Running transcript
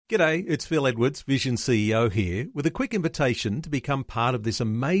G'day, it's Phil Edwards, Vision CEO here, with a quick invitation to become part of this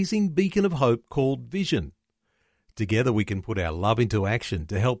amazing beacon of hope called Vision. Together we can put our love into action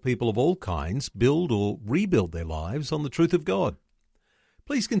to help people of all kinds build or rebuild their lives on the truth of God.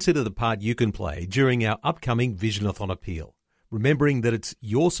 Please consider the part you can play during our upcoming Visionathon appeal, remembering that it's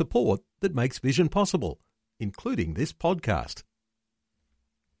your support that makes Vision possible, including this podcast.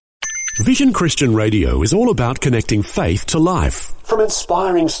 Vision Christian Radio is all about connecting faith to life. From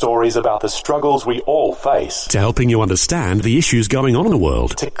inspiring stories about the struggles we all face, to helping you understand the issues going on in the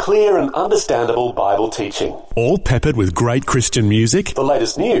world, to clear and understandable Bible teaching. All peppered with great Christian music, the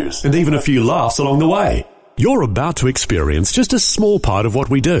latest news, and even a few laughs along the way. You're about to experience just a small part of what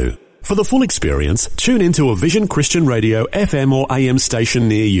we do. For the full experience, tune into a Vision Christian Radio FM or AM station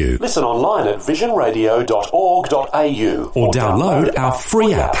near you. Listen online at visionradio.org.au or download our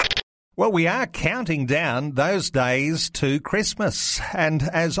free app. Well, we are counting down those days to Christmas, and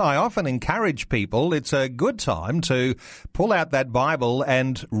as I often encourage people, it's a good time to pull out that Bible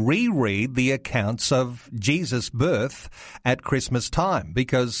and reread the accounts of Jesus' birth at Christmas time,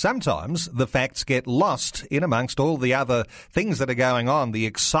 because sometimes the facts get lost in amongst all the other things that are going on, the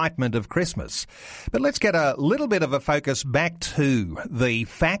excitement of Christmas. But let's get a little bit of a focus back to the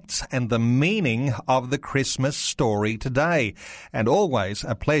facts and the meaning of the Christmas story today, and always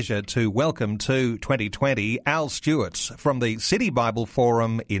a pleasure to welcome to 2020 Al Stewart from the City Bible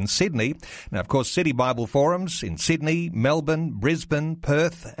Forum in Sydney. Now, of course, City Bible Forums in Sydney, Melbourne, Brisbane,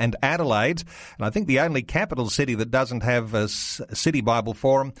 Perth and Adelaide. And I think the only capital city that doesn't have a City Bible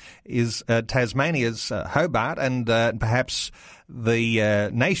Forum is Tasmania's Hobart, and perhaps the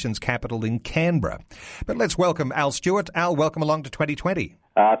nation's capital in Canberra. But let's welcome Al Stewart. Al, welcome along to 2020.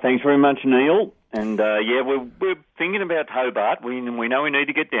 Thanks very much, Neil. And we're thinking about Hobart. We know we need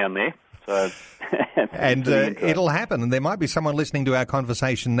to get down there. So, and it'll happen. And there might be someone listening to our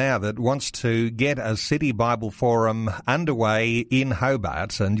conversation now that wants to get a City Bible Forum underway in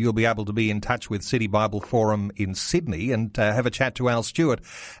Hobart, and you'll be able to be in touch with City Bible Forum in Sydney and have a chat to Al Stewart.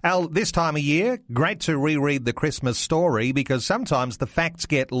 Al, this time of year, great to reread the Christmas story because sometimes the facts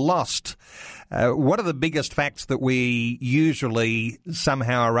get lost. What are the biggest facts that we usually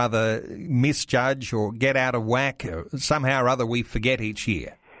somehow or other misjudge or get out of whack, or somehow or other we forget each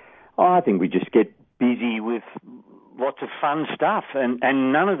year? I think we just get busy with lots of fun stuff, and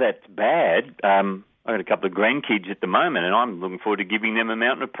none of that's bad. I've got a couple of grandkids at the moment, and I'm looking forward to giving them a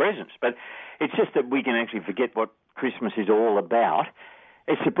mountain of presents. But it's just that we can actually forget what Christmas is all about.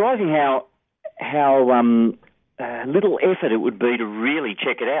 It's surprising how little effort it would be to really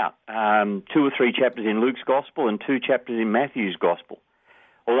check it out. 2 or 3 chapters in Luke's Gospel and 2 chapters in Matthew's Gospel.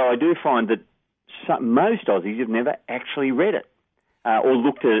 Although I do find that most Aussies have never actually read it or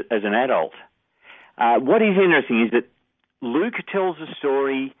looked at it as an adult. What is interesting is that Luke tells the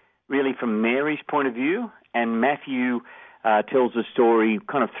story really from Mary's point of view, and Matthew tells the story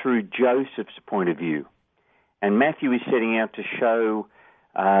kind of through Joseph's point of view. And Matthew is setting out to show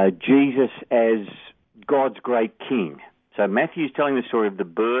Jesus as God's great king. So Matthew's telling the story of the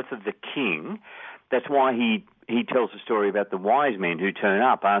birth of the king. That's why he tells the story about the wise men who turn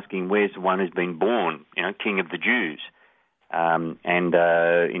up asking, where's the one who's been born, king of the Jews? And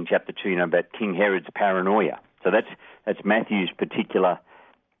in chapter 2, about King Herod's paranoia. So that's Matthew's particular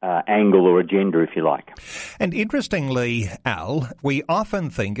angle or agenda, if you like. And interestingly, Al, we often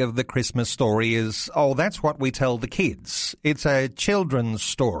think of the Christmas story as, that's what we tell the kids. It's a children's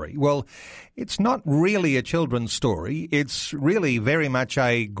story. Well, it's not really a children's story. It's really very much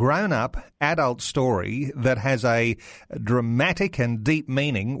a grown-up adult story that has a dramatic and deep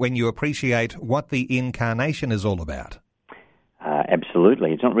meaning when you appreciate what the incarnation is all about.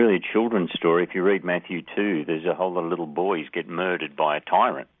 Absolutely. It's not really a children's story. If you read Matthew 2, there's a whole lot of little boys get murdered by a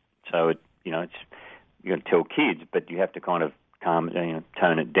tyrant. So, it's you've got to tell kids, but you have to kind of tone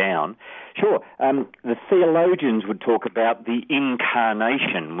it down. Sure. The theologians would talk about the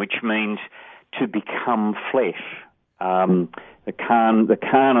incarnation, which means to become flesh. The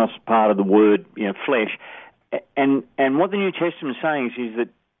carnos part of the word, flesh. And what the New Testament is saying is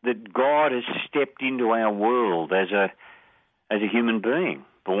that God has stepped into our world as a human being,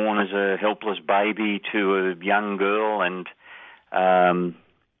 born as a helpless baby to a young girl and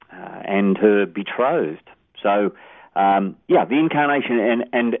her betrothed. So, the incarnation,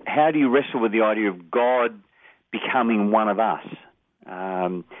 and how do you wrestle with the idea of God becoming one of us?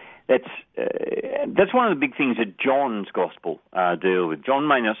 That's one of the big things that John's Gospel deal with. John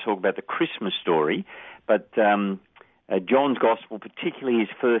may not talk about the Christmas story, but John's Gospel, particularly his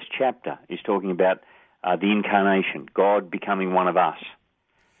first chapter, is talking about the incarnation, God becoming one of us.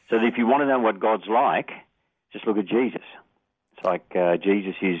 So that if you want to know what God's like, just look at Jesus. It's like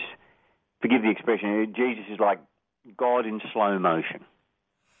Jesus is, forgive the expression, Jesus is like God in slow motion.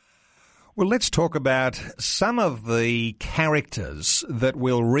 Well, let's talk about some of the characters that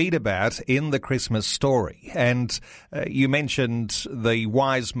we'll read about in the Christmas story. And you mentioned the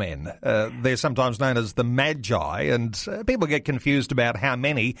wise men. They're sometimes known as the Magi, and people get confused about how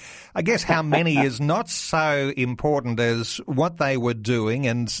many. I guess how many is not so important as what they were doing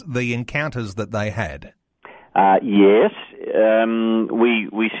and the encounters that they had. Yes.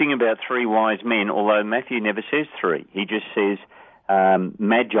 We sing about three wise men, although Matthew never says three. He just says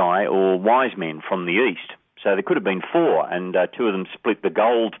Magi, or wise men from the east. So there could have been four, and two of them split the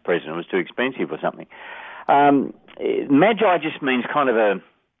gold present. It was too expensive or something. Magi just means kind of a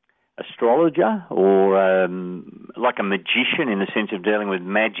astrologer, or like a magician in the sense of dealing with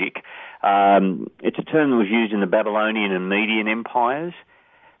magic. It's a term that was used in the Babylonian and Median empires.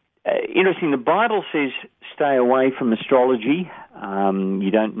 Interesting, the Bible says stay away from astrology.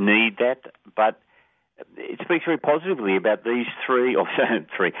 You don't need that, but it speaks very positively about these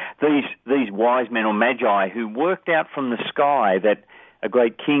these wise men or magi who worked out from the sky that a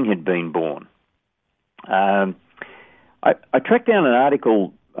great king had been born. I tracked down an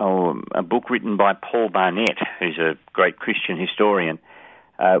article, a book written by Paul Barnett, who's a great Christian historian,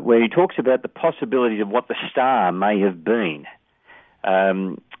 where he talks about the possibilities of what the star may have been.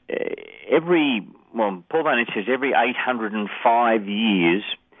 Paul Barnett says every 805 years,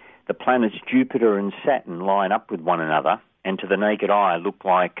 the planets Jupiter and Saturn line up with one another and to the naked eye look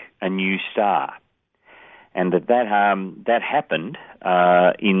like a new star. And that happened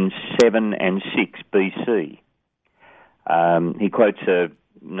in 7 and 6 BC. He quotes a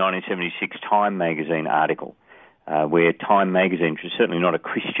 1976 Time magazine article where Time magazine, which is certainly not a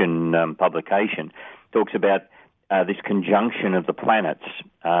Christian publication, talks about this conjunction of the planets,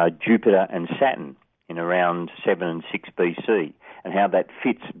 Jupiter and Saturn, in around 7 and 6 BC, and how that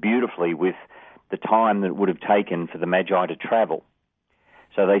fits beautifully with the time that it would have taken for the Magi to travel.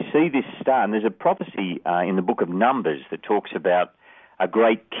 So they see this star, and there's a prophecy in the book of Numbers that talks about a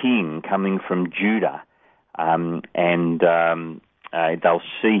great king coming from Judah, and they'll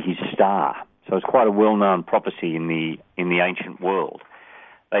see his star. So it's quite a well-known prophecy in the ancient world.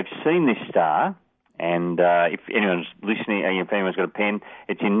 They've seen this star, and if anyone's listening, if anyone's got a pen,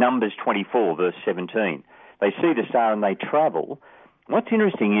 it's in Numbers 24, verse 17. They see the star and they travel. What's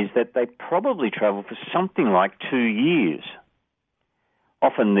interesting is that they probably travel for something like 2 years.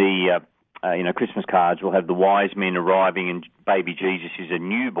 Often the Christmas cards will have the wise men arriving and baby Jesus is a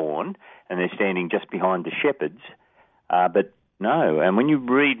newborn and they're standing just behind the shepherds. But no, and when you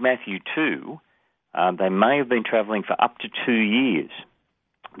read Matthew 2, they may have been travelling for up to 2 years.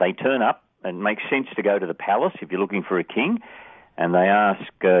 They turn up, and it makes sense to go to the palace if you're looking for a king, and they ask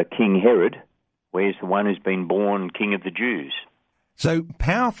King Herod, where's the one who's been born King of the Jews? So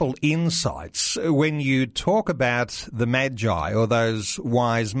powerful insights when you talk about the Magi or those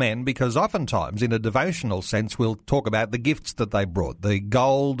wise men, because oftentimes in a devotional sense we'll talk about the gifts that they brought, the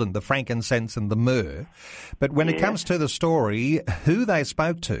gold and the frankincense and the myrrh. But when it comes to the story, who they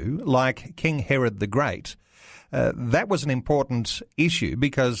spoke to, like King Herod the Great, that was an important issue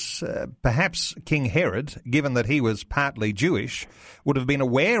because perhaps King Herod, given that he was partly Jewish, would have been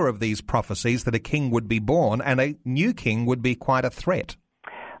aware of these prophecies that a king would be born and a new king would be quite a threat.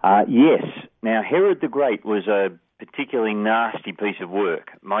 Yes. Now, Herod the Great was a particularly nasty piece of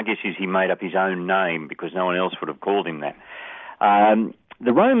work. My guess is he made up his own name because no one else would have called him that.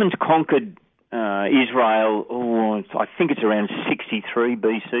 The Romans conquered Israel, I think it's around 63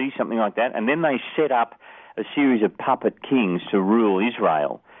 BC, something like that, and then they set up a series of puppet kings to rule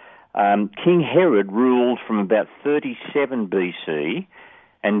Israel. King Herod ruled from about 37 BC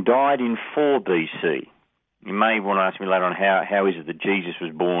and died in 4 BC. You may want to ask me later on how is it that Jesus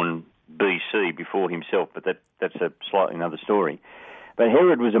was born BC before himself, but that's a slightly another story. But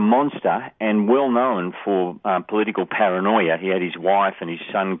Herod was a monster and well known for political paranoia. He had his wife and his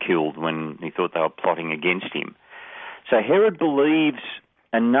son killed when he thought they were plotting against him. So Herod believes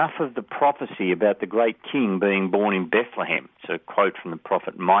enough of the prophecy about the great king being born in Bethlehem. It's a quote from the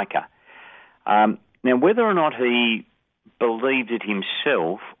prophet Micah. Now, whether or not he believed it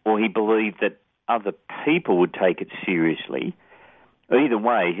himself or he believed that other people would take it seriously, either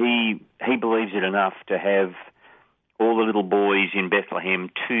way, he believes it enough to have all the little boys in Bethlehem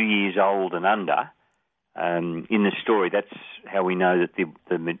 2 years old and under. In the story, that's how we know that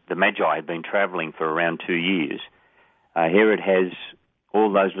the Magi had been travelling for around 2 years. Herod has all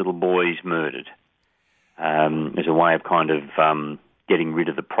those little boys murdered as a way of kind of getting rid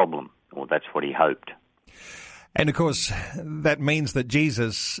of the problem, or that's what he hoped. And of course, that means that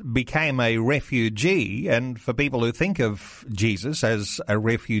Jesus became a refugee, and for people who think of Jesus as a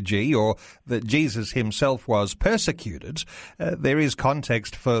refugee or that Jesus himself was persecuted, there is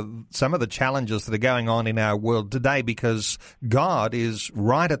context for some of the challenges that are going on in our world today, because God is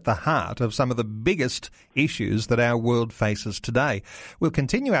right at the heart of some of the biggest issues that our world faces today. We'll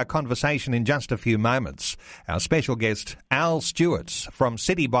continue our conversation in just a few moments. Our special guest, Al Stewart from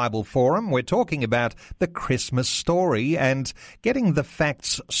City Bible Forum. We're talking about the Christmas story and getting the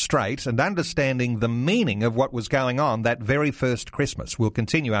facts straight and understanding the meaning of what was going on that very first Christmas. We'll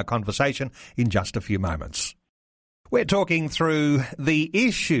continue our conversation in just a few moments. We're talking through the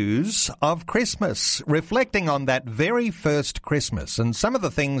issues of Christmas, reflecting on that very first Christmas and some of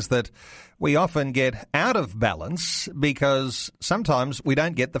the things that we often get out of balance because sometimes we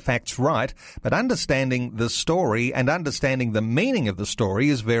don't get the facts right, but understanding the story and understanding the meaning of the story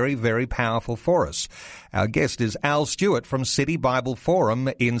is very, very powerful for us. Our guest is Al Stewart from City Bible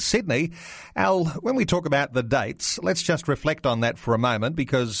Forum in Sydney. Al, when we talk about the dates, let's just reflect on that for a moment,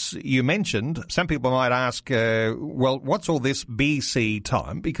 because you mentioned some people might ask, well, what's all this BC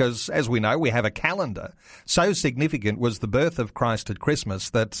time? Because as we know, we have a calendar. So significant was the birth of Christ at Christmas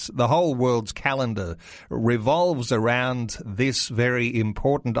that the whole world's calendar revolves around this very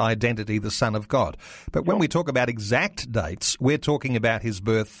important identity, the Son of God. But when we talk about exact dates, we're talking about his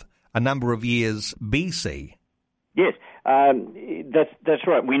birth a number of years BC. Yes, that's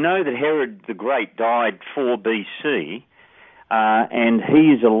right. We know that Herod the Great died 4 BC, and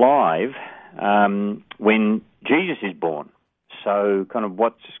he is alive when Jesus is born. So kind of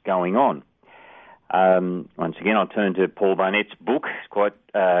what's going on? Once again, I'll turn to Paul Barnett's book. It's quite,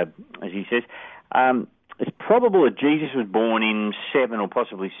 as he says, it's probable that Jesus was born in 7 or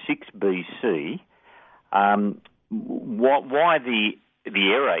possibly 6 BC. Why the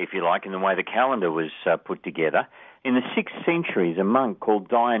error, if you like, in the way the calendar was put together? In the 6th century, there's a monk called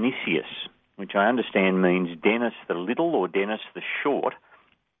Dionysius, which I understand means Denis the Little or Denis the Short.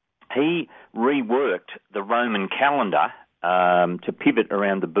 He reworked the Roman calendar to pivot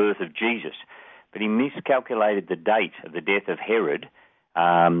around the birth of Jesus, but he miscalculated the date of the death of Herod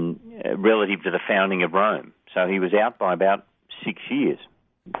relative to the founding of Rome. So he was out by about 6 years.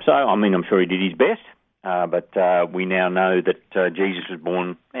 So, I mean, I'm sure he did his best, but we now know that Jesus was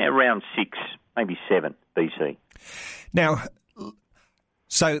born around 6, maybe 7 BC. Now,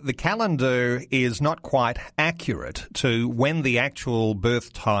 so the calendar is not quite accurate to when the actual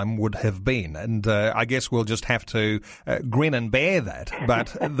birth time would have been, and I guess we'll just have to grin and bear that.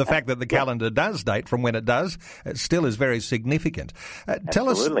 But the fact that the calendar does date from when it does still is very significant. Tell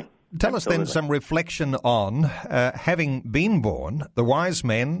us then some reflection on having been born, the wise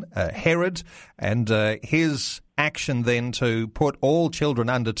men, Herod, and his action then to put all children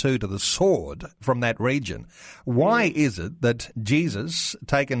under 2 to the sword from that region. Why is it that Jesus,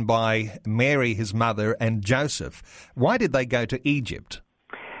 taken by Mary, his mother, and Joseph, why did they go to Egypt?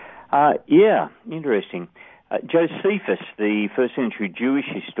 Interesting. Josephus, the first century Jewish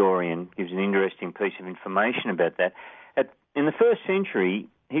historian, gives an interesting piece of information about that. In the first century,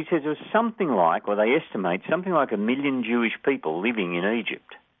 he says there was something like, or they estimate, something like 1 million Jewish people living in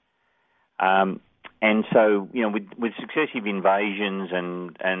Egypt. And so, you know, with successive invasions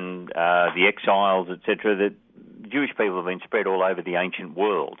and the exiles, etc., the Jewish people have been spread all over the ancient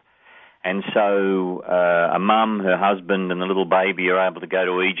world. And so a mum, her husband, and the little baby are able to go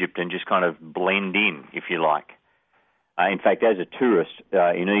to Egypt and just kind of blend in, if you like. In fact, as a tourist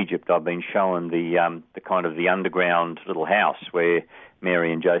in Egypt, I've been shown the kind of the underground little house where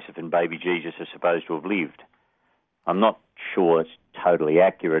Mary and Joseph and baby Jesus are supposed to have lived. I'm not sure it's totally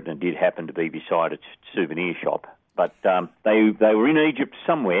accurate, and it did happen to be beside a souvenir shop. But they were in Egypt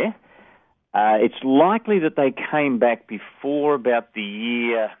somewhere. It's likely that they came back before about the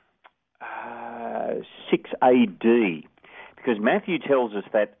year 6 AD, because Matthew tells us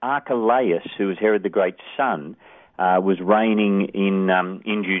that Archelaus, who was Herod the Great's son, was reigning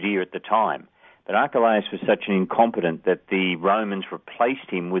in Judea at the time. But Archelaus was such an incompetent that the Romans replaced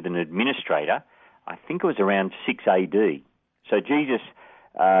him with an administrator. I think it was around 6 AD. So Jesus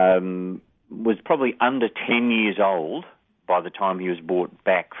was probably under 10 years old by the time he was brought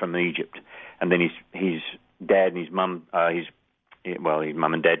back from Egypt. And then his dad and his mum, his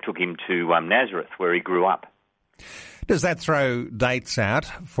mum and dad took him to Nazareth, where he grew up. Does that throw dates out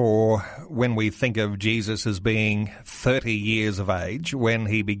for when we think of Jesus as being 30 years of age when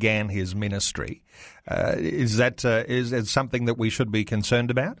he began his ministry? Is it something that we should be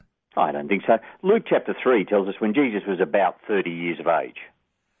concerned about? I don't think so. Luke chapter 3 tells us when Jesus was about 30 years of age.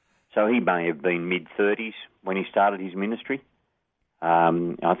 So he may have been mid-30s when he started his ministry.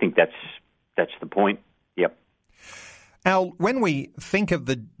 I think that's the point. Yep. Al, when we think of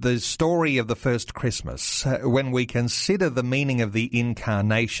the story of the first Christmas, when we consider the meaning of the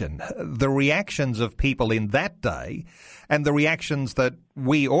incarnation, the reactions of people in that day and the reactions that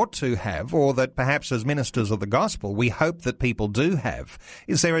we ought to have, or that perhaps as ministers of the gospel we hope that people do have,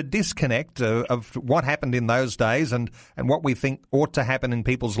 is there a disconnect of what happened in those days and what we think ought to happen in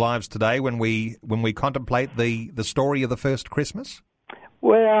people's lives today when we contemplate the story of the first Christmas?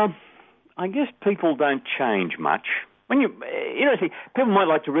 Well, I guess people don't change much. See, people might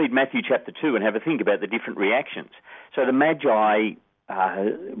like to read Matthew chapter 2 and have a think about the different reactions. So the Magi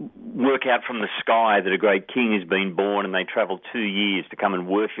work out from the sky that a great king has been born, and they travel 2 years to come and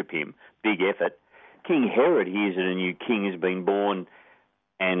worship him. Big effort. King Herod hears that a new king has been born,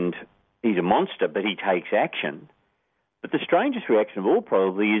 and he's a monster, but he takes action. But the strangest reaction of all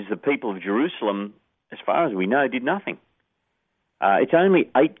probably is the people of Jerusalem, as far as we know, did nothing. It's only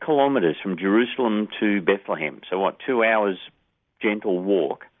 8 kilometres from Jerusalem to Bethlehem, so 2 hours gentle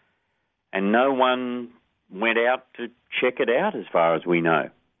walk, and no one went out to check it out as far as we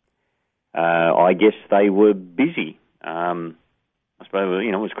know. I guess they were busy. I suppose,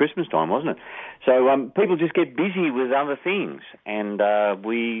 it was Christmas time, wasn't it? So people just get busy with other things, and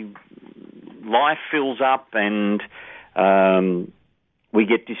life fills up, and we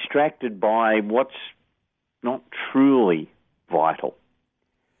get distracted by what's not truly vital.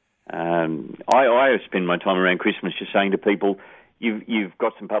 I spend my time around Christmas just saying to people, you've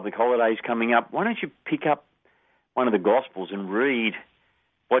got some public holidays coming up. Why don't you pick up one of the Gospels and read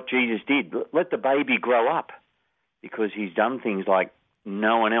what Jesus did? Let the baby grow up, because he's done things like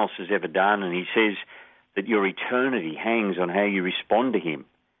no one else has ever done, and he says that your eternity hangs on how you respond to him.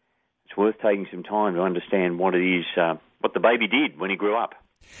 It's worth taking some time to understand what it is, what the baby did when he grew up.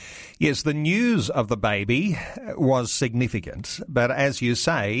 Yes, the news of the baby was significant, but as you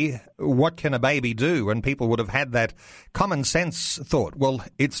say, what can a baby do? And people would have had that common sense thought, well,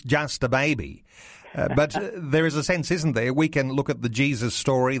 it's just a baby. But there is a sense, isn't there? We can look at the Jesus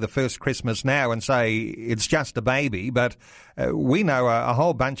story, the first Christmas now, and say it's just a baby, but we know a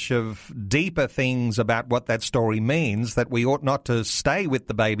whole bunch of deeper things about what that story means, that we ought not to stay with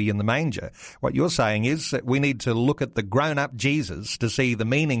the baby in the manger. What you're saying is that we need to look at the grown-up Jesus to see the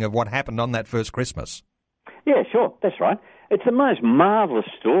meaning of what happened on that first Christmas. Yeah, sure, that's right. It's the most marvellous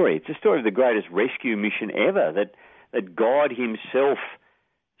story. It's a story of the greatest rescue mission ever, that God himself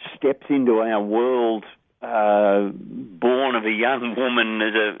steps into our world, born of a young woman,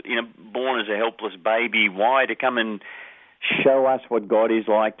 born as a helpless baby. Why? To come and show us what God is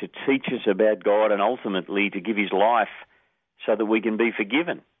like, to teach us about God, and ultimately to give his life so that we can be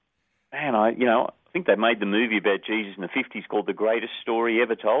forgiven. Man, I think they made the movie about Jesus in the 50s called The Greatest Story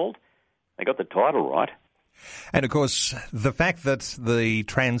Ever Told. They got the title right. And, of course, the fact that the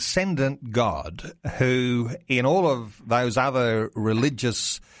transcendent God, who in all of those other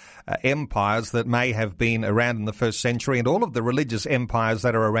religious empires that may have been around in the first century and all of the religious empires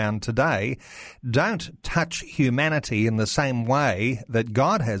that are around today, don't touch humanity in the same way that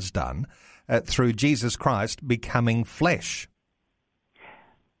God has done through Jesus Christ becoming flesh.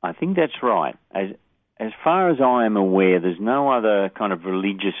 I think that's right. As far as I am aware, there's no other kind of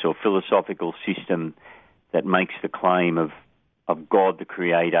religious or philosophical system that makes the claim of God the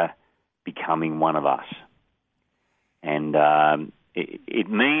Creator becoming one of us. And it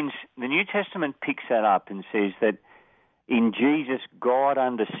means, the New Testament picks that up and says that in Jesus, God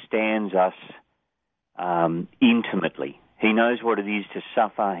understands us intimately. He knows what it is to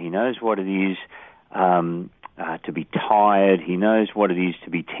suffer. He knows what it is to be tired. He knows what it is to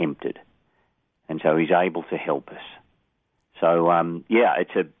be tempted. And so he's able to help us. So,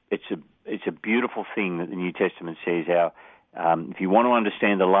 it's a beautiful thing that the New Testament says. If you want to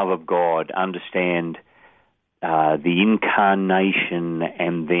understand the love of God, understand the incarnation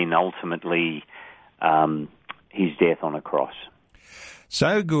and then ultimately his death on a cross.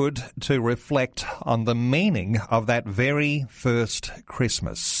 So good to reflect on the meaning of that very first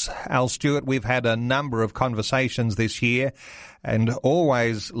Christmas. Al Stewart, we've had a number of conversations this year and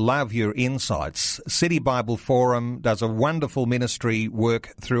always love your insights. City Bible Forum does a wonderful ministry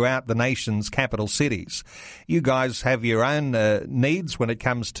work throughout the nation's capital cities. You guys have your own needs when it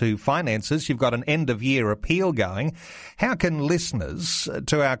comes to finances. You've got an end-of-year appeal going. How can listeners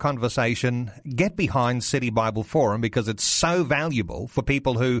to our conversation get behind City Bible Forum, because it's so valuable for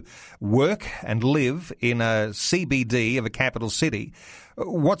people who work and live in a CBD of a capital city?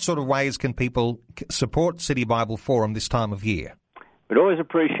 What sort of ways can people support City Bible Forum this time of year? We'd always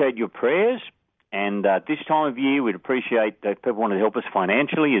appreciate your prayers, and this time of year we'd appreciate that people want to help us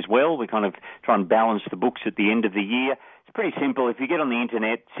financially as well. We kind of try and balance the books at the end of the year. It's pretty simple. If you get on the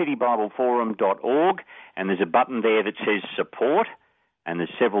internet, citybibleforum.org, and there's a button there that says support, and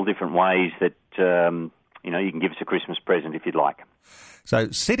there's several different ways that you can give us a Christmas present if you'd like. So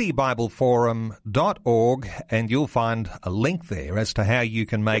citybibleforum.org, and you'll find a link there as to how you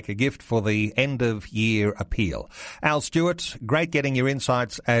can make a gift for the end-of-year appeal. Al Stewart, great getting your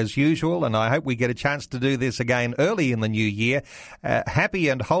insights as usual, and I hope we get a chance to do this again early in the new year. Happy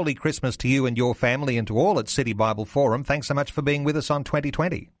and holy Christmas to you and your family and to all at City Bible Forum. Thanks so much for being with us on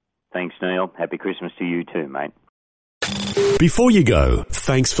 2020. Thanks, Neil. Happy Christmas to you too, mate. Before you go,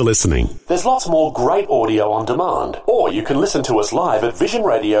 thanks for listening. There's lots more great audio on demand, or you can listen to us live at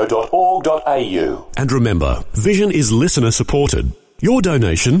visionradio.org.au. And remember, Vision is listener supported. Your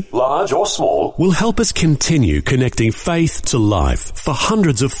donation, large or small, will help us continue connecting faith to life for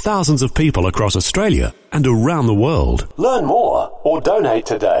hundreds of thousands of people across Australia and around the world. Learn more or donate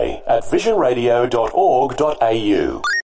today at visionradio.org.au.